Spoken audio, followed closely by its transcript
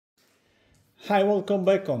Hi, welcome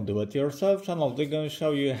back on Do It Yourself channel. We're going to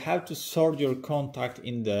show you how to sort your contact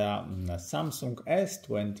in the Samsung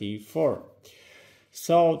S24.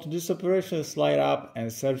 So to this operation, slide up and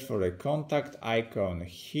search for the contact icon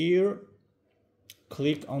here.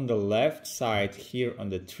 Click on the left side here on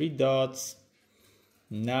the three dots.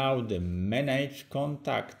 Now the manage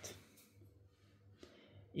contact.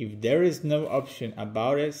 If there is no option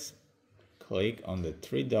about it, click on the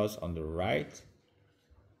three dots on the right.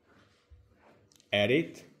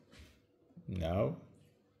 Edit, no.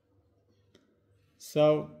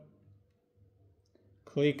 So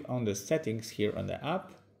click on the settings here on the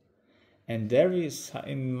app, and there is,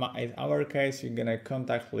 in our case, you're gonna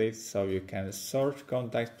contact list, so you can sort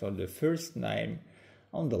contacts from the first name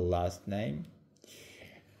on the last name,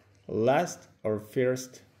 last or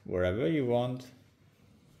first, wherever you want,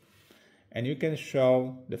 and you can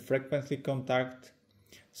show the frequency contact.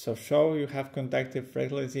 So show you have contacted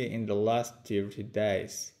frequency in the last 30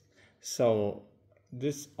 days. So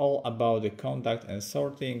this all about the contact and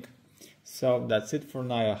sorting. So that's it for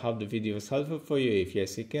now. I hope the video was helpful for you. If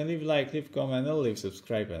yes, you can leave like, leave comment, and leave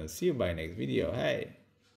subscribe, and see you by next video. Hey!